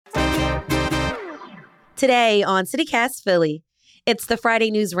Today on CityCast Philly, it's the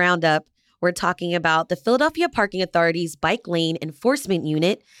Friday News Roundup. We're talking about the Philadelphia Parking Authority's Bike Lane Enforcement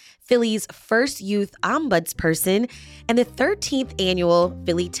Unit, Philly's first youth ombudsperson, and the 13th annual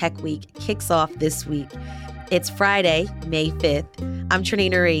Philly Tech Week kicks off this week. It's Friday, May 5th. I'm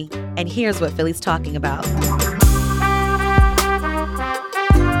Trinae Nuri, and here's what Philly's talking about.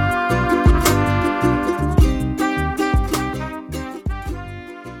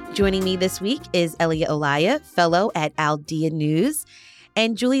 Joining me this week is Elliot Olaya, fellow at Aldea News,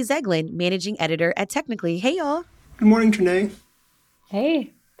 and Julie Zeglin, managing editor at Technically. Hey, y'all. Good morning, Trinae.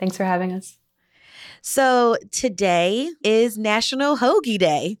 Hey, thanks for having us. So today is National Hoagie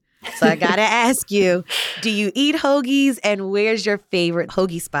Day. So I got to ask you, do you eat hoagies, and where's your favorite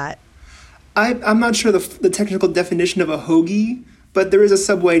hoagie spot? I'm not sure the technical definition of a hoagie, but there is a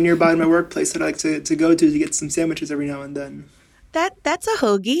Subway nearby my workplace that I like to go to get some sandwiches every now and then. That's a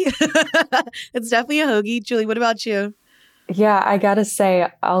hoagie. It's definitely a hoagie. Julie, what about you? Yeah, I gotta say,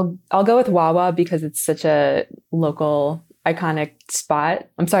 I'll go with Wawa because it's such a local, iconic spot.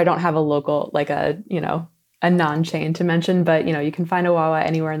 I'm sorry, I don't have a local, like a non-chain to mention, but you can find a Wawa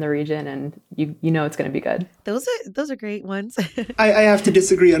anywhere in the region, and you know it's going to be good. Those are great ones. I have to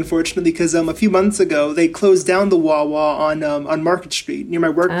disagree, unfortunately, because a few months ago they closed down the Wawa on Market Street near my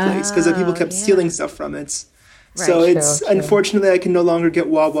workplace because people kept stealing stuff from it. Right, so true. Unfortunately, I can no longer get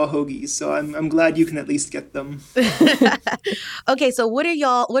Wawa hoagies. So I'm glad you can at least get them. Okay, so what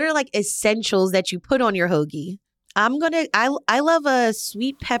are like essentials that you put on your hoagie? I love a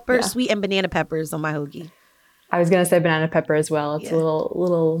sweet and banana peppers on my hoagie. I was gonna say banana pepper as well. It's a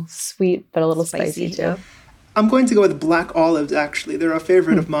little sweet, but a little spicy too. I'm going to go with black olives. Actually, they're a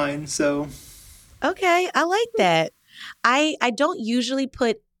favorite of mine. So okay, I like that. I don't usually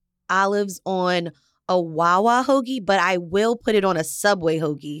put olives on a Wawa hoagie, but I will put it on a Subway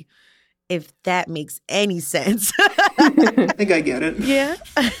hoagie, if that makes any sense. I think I get it. Yeah.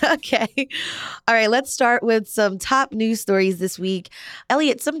 Okay. All right. Let's start with some top news stories this week.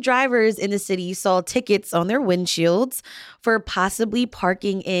 Elliot, some drivers in the city saw tickets on their windshields for possibly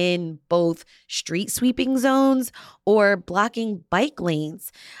parking in both street sweeping zones or blocking bike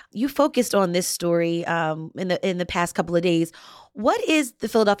lanes. You focused on this story in the past couple of days. What is the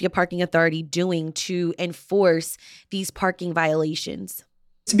Philadelphia Parking Authority doing to enforce these parking violations?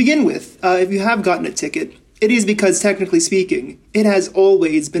 To begin with, if you have gotten a ticket, it is because, technically speaking, it has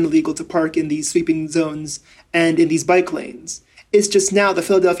always been illegal to park in these sweeping zones and in these bike lanes. It's just now the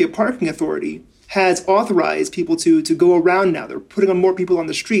Philadelphia Parking Authority has authorized people to go around now. They're putting on more people on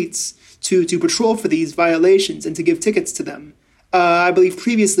the streets to patrol for these violations and to give tickets to them. I believe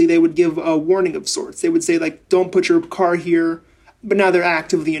previously they would give a warning of sorts. They would say, like, don't put your car here, but now they're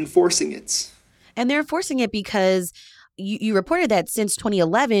actively enforcing it. And they're enforcing it because you reported that since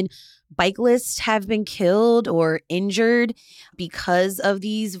 2011, cyclists have been killed or injured because of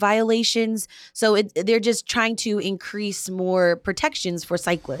these violations. So they're just trying to increase more protections for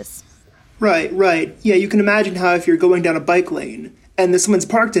cyclists. Right. Yeah, you can imagine how if you're going down a bike lane and there's someone's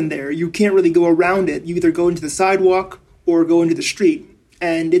parked in there, you can't really go around it. You either go into the sidewalk or go into the street.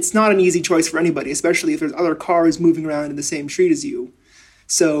 And it's not an easy choice for anybody, especially if there's other cars moving around in the same street as you.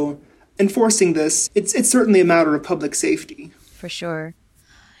 So enforcing this, it's certainly a matter of public safety. For sure.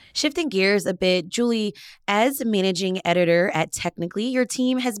 Shifting gears a bit, Julie, as managing editor at Technically, your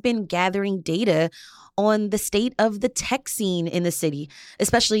team has been gathering data on the state of the tech scene in the city,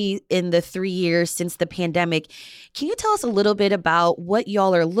 especially in the 3 years since the pandemic. Can you tell us a little bit about what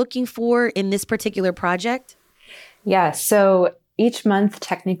y'all are looking for in this particular project? Yeah, so each month,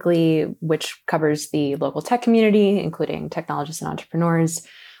 Technically, which covers the local tech community, including technologists and entrepreneurs,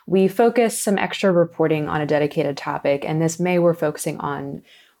 we focus some extra reporting on a dedicated topic. And this May, we're focusing on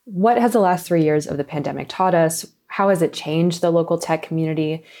what has the last 3 years of the pandemic taught us? How has it changed the local tech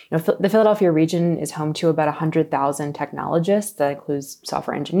community? The Philadelphia region is home to about 100,000 technologists. That includes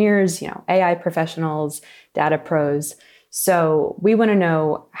software engineers, AI professionals, data pros. So we want to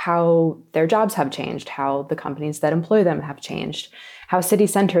know how their jobs have changed, how the companies that employ them have changed, how city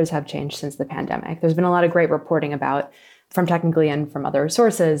centers have changed since the pandemic. There's been a lot of great reporting about, from Technically and from other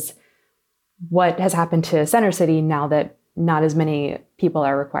sources, what has happened to Center City now that not as many people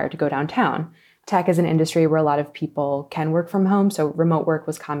are required to go downtown. Tech is an industry where a lot of people can work from home, so remote work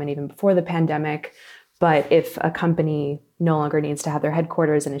was common even before the pandemic. But if a company no longer needs to have their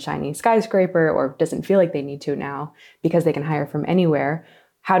headquarters in a shiny skyscraper or doesn't feel like they need to now because they can hire from anywhere,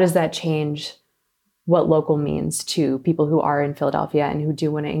 how does that change what local means to people who are in Philadelphia and who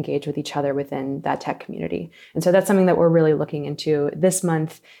do want to engage with each other within that tech community? And so that's something that we're really looking into this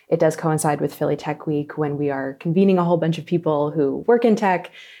month. It does coincide with Philly Tech Week, when we are convening a whole bunch of people who work in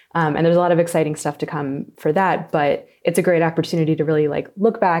tech And there's a lot of exciting stuff to come for that, but it's a great opportunity to really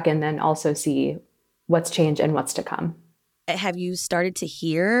look back and then also see what's changed and what's to come. Have you started to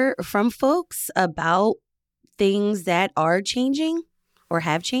hear from folks about things that are changing or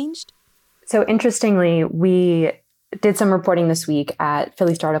have changed? So interestingly, we did some reporting this week at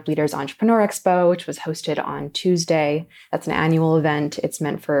Philly Startup Leaders Entrepreneur Expo, which was hosted on Tuesday. That's an annual event. It's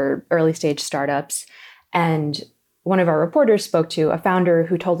meant for early stage startups. And one of our reporters spoke to a founder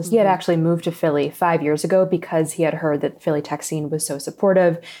who told us he had actually moved to Philly 5 years ago because he had heard that the Philly tech scene was so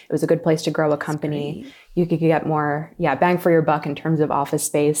supportive. It was a good place to grow a company. You could get more bang for your buck in terms of office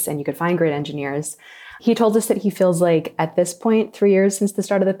space, and you could find great engineers. He told us that he feels like at this point, 3 years since the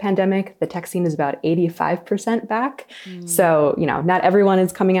start of the pandemic, the tech scene is about 85% back. So, not everyone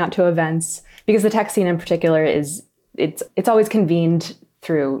is coming out to events because the tech scene in particular it's always convened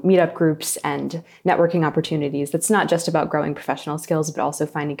through meetup groups and networking opportunities. That's not just about growing professional skills, but also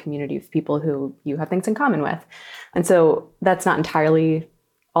finding community of people who you have things in common with. And so that's not entirely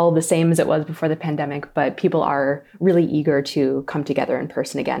all the same as it was before the pandemic, but people are really eager to come together in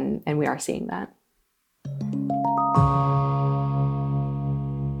person again, and we are seeing that.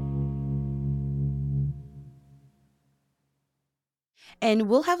 And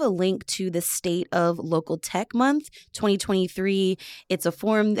we'll have a link to the State of Local Tech Month 2023. It's a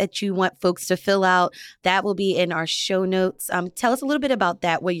form that you want folks to fill out. That will be in our show notes. Tell us a little bit about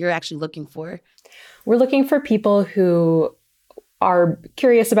that, what you're actually looking for. We're looking for people who are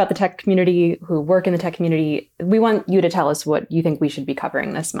curious about the tech community, who work in the tech community. We want you to tell us what you think we should be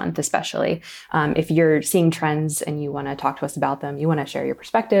covering this month, especially. If you're seeing trends and you want to talk to us about them, you want to share your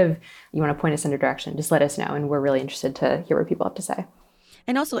perspective, you want to point us in a direction, just let us know. And we're really interested to hear what people have to say.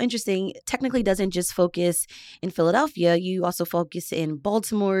 And also interesting, technically doesn't just focus in Philadelphia. You also focus in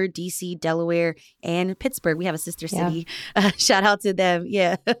Baltimore, DC, Delaware, and Pittsburgh. We have a sister city. Shout out to them.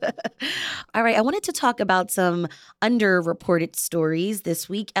 Yeah. All right. I wanted to talk about some underreported stories this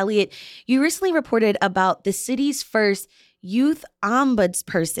week. Elliot, you recently reported about the city's first youth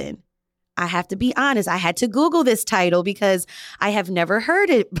ombudsperson. I have to be honest, I had to Google this title because I have never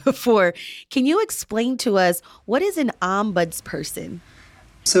heard it before. Can you explain to us what is an ombudsperson?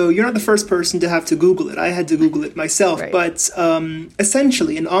 So you're not the first person to have to Google it. I had to Google it myself. Right. But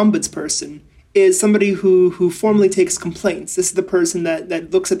essentially, an ombudsperson is somebody who formally takes complaints. This is the person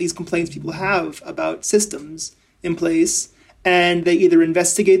that looks at these complaints people have about systems in place, and they either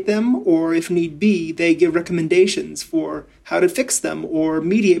investigate them or, if need be, they give recommendations for how to fix them or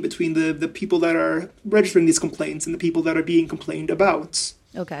mediate between the people that are registering these complaints and the people that are being complained about.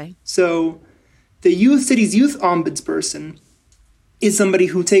 Okay. So the city's youth ombudsperson is somebody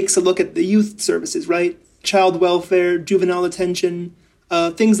who takes a look at the youth services, right? Child welfare, juvenile detention,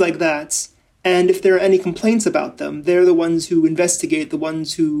 things like that. And if there are any complaints about them, they're the ones who investigate, the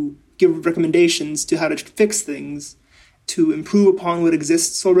ones who give recommendations to how to fix things, to improve upon what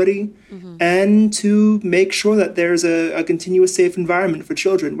exists already, and to make sure that there's a continuous safe environment for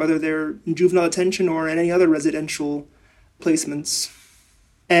children, whether they're in juvenile detention or in any other residential placements.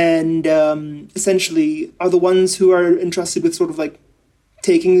 And essentially are the ones who are entrusted with sort of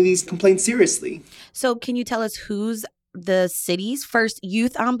taking these complaints seriously. So can you tell us who's the city's first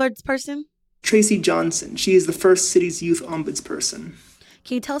youth ombudsperson? Tracy Johnson. She is the first city's youth ombudsperson.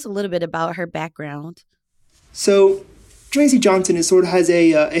 Can you tell us a little bit about her background? So Tracy Johnson has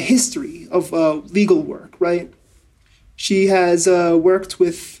a history of legal work, right? She has worked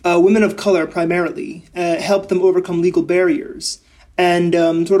with women of color primarily, helped them overcome legal barriers, and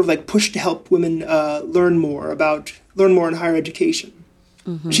pushed to help women learn more in higher education.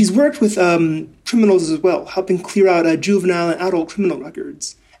 She's worked with criminals as well, helping clear out juvenile and adult criminal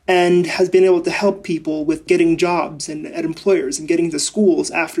records, and has been able to help people with getting jobs and at employers and getting to schools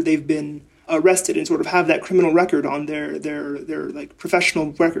after they've been arrested and have that criminal record on their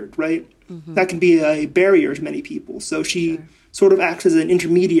professional record, right? That can be a barrier to many people. So she acts as an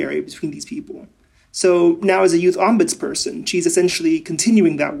intermediary between these people. So now as a youth ombudsperson, she's essentially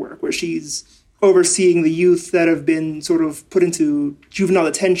continuing that work where she's overseeing the youth that have been put into juvenile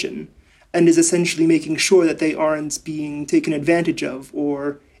detention and is essentially making sure that they aren't being taken advantage of,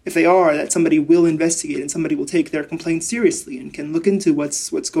 or if they are, that somebody will investigate and somebody will take their complaints seriously and can look into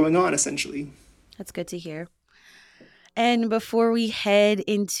what's going on, essentially. That's good to hear. And before we head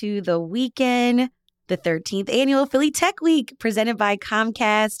into the weekend, the 13th annual Philly Tech Week presented by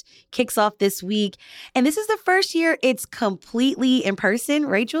Comcast kicks off this week. And this is the first year it's completely in person,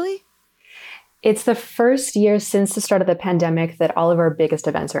 right, Julie? It's the first year since the start of the pandemic that all of our biggest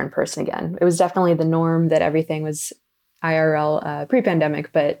events are in person again. It was definitely the norm that everything was IRL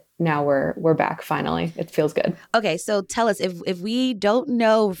pre-pandemic, but now we're back finally. It feels good. Okay, so tell us, if we don't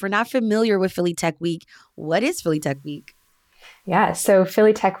know, if we're not familiar with Philly Tech Week, what is Philly Tech Week? Yeah, so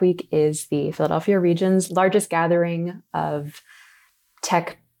Philly Tech Week is the Philadelphia region's largest gathering of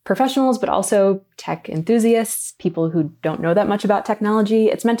tech professionals, but also tech enthusiasts, people who don't know that much about technology.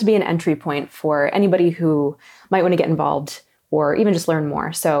 It's meant to be an entry point for anybody who might want to get involved or even just learn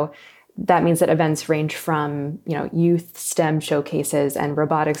more. So that means that events range from, youth STEM showcases and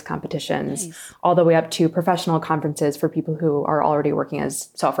robotics competitions, all the way up to professional conferences for people who are already working as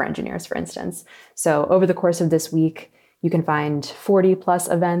software engineers, for instance. So over the course of this week, you can find 40 plus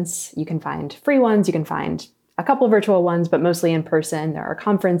events. You can find free ones. You can find a couple of virtual ones, but mostly in person. There are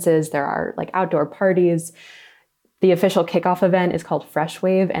conferences. There are outdoor parties. The official kickoff event is called Fresh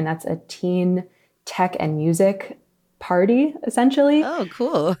Wave, and that's a teen tech and music party, essentially. Oh,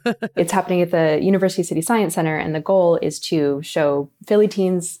 cool. It's happening at the University City Science Center, and the goal is to show Philly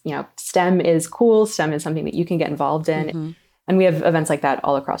teens, STEM is cool. STEM is something that you can get involved in. Mm-hmm. And we have events like that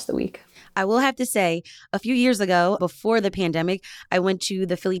all across the week. I will have to say, a few years ago, before the pandemic, I went to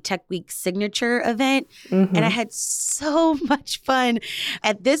the Philly Tech Week signature event, and I had so much fun.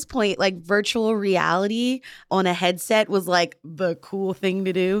 At this point, virtual reality on a headset was the cool thing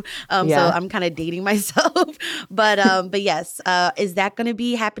to do. So I'm kind of dating myself. But yes, is that going to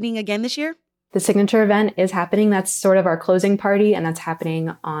be happening again this year? The signature event is happening. That's sort of our closing party, and that's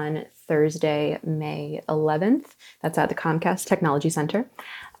happening on Thursday, May 11th. That's at the Comcast Technology Center.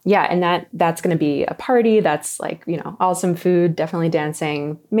 Yeah, and that's going to be a party. That's awesome food, definitely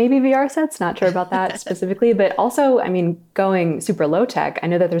dancing, maybe VR sets, not sure about that specifically, but also, going super low tech, I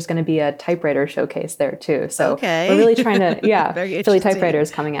know that there's going to be a typewriter showcase there too. So we're really trying to, Philly typewriter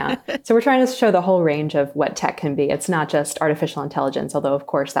is coming out. So we're trying to show the whole range of what tech can be. It's not just artificial intelligence, although of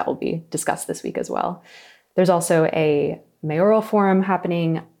course that will be discussed this week as well. There's also a mayoral forum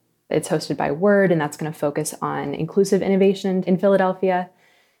happening. It's hosted by Word, and that's going to focus on inclusive innovation in Philadelphia.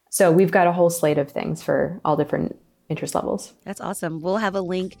 So we've got a whole slate of things for all different interest levels. That's awesome. We'll have a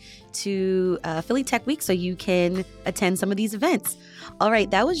link to Philly Tech Week so you can attend some of these events. All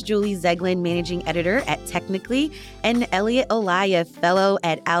right, that was Julie Zeglin, managing editor at Technically, and Elliot Olaya, fellow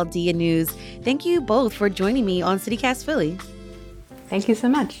at Aldea News. Thank you both for joining me on CityCast Philly. Thank you so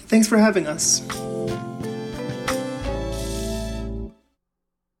much. Thanks for having us.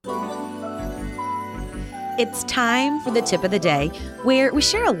 It's time for the tip of the day, where we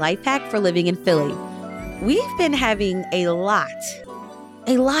share a life hack for living in Philly. We've been having a lot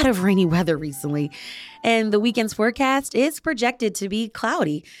of rainy weather recently, and the weekend's forecast is projected to be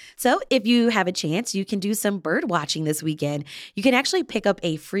cloudy. So if you have a chance, you can do some bird watching this weekend. You can actually pick up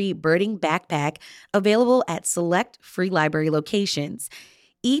a free birding backpack available at select free library locations.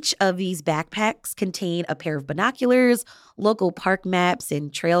 Each of these backpacks contain a pair of binoculars, local park maps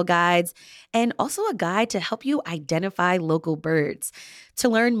and trail guides, and also a guide to help you identify local birds. To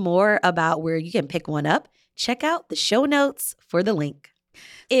learn more about where you can pick one up, check out the show notes for the link.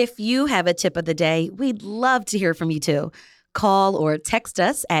 If you have a tip of the day, we'd love to hear from you too. Call or text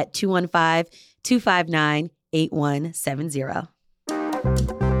us at 215-259-8170.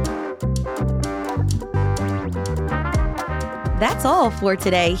 That's all for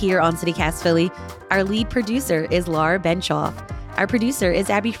today here on CityCast Philly. Our lead producer is Laura Benshoff. Our producer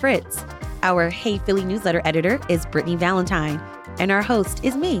is Abby Fritz. Our Hey Philly newsletter editor is Brittany Valentine. And our host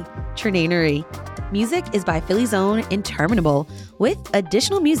is me, Trinae Nuri. Music is by Philly's own Interminable, with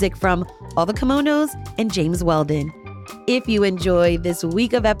additional music from All the Kimonos and James Weldon. If you enjoyed this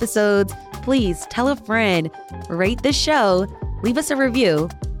week of episodes, please tell a friend, rate the show, leave us a review,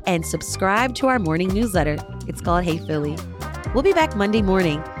 and subscribe to our morning newsletter. It's called Hey Philly. We'll be back Monday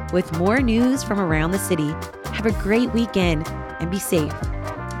morning with more news from around the city. Have a great weekend and be safe.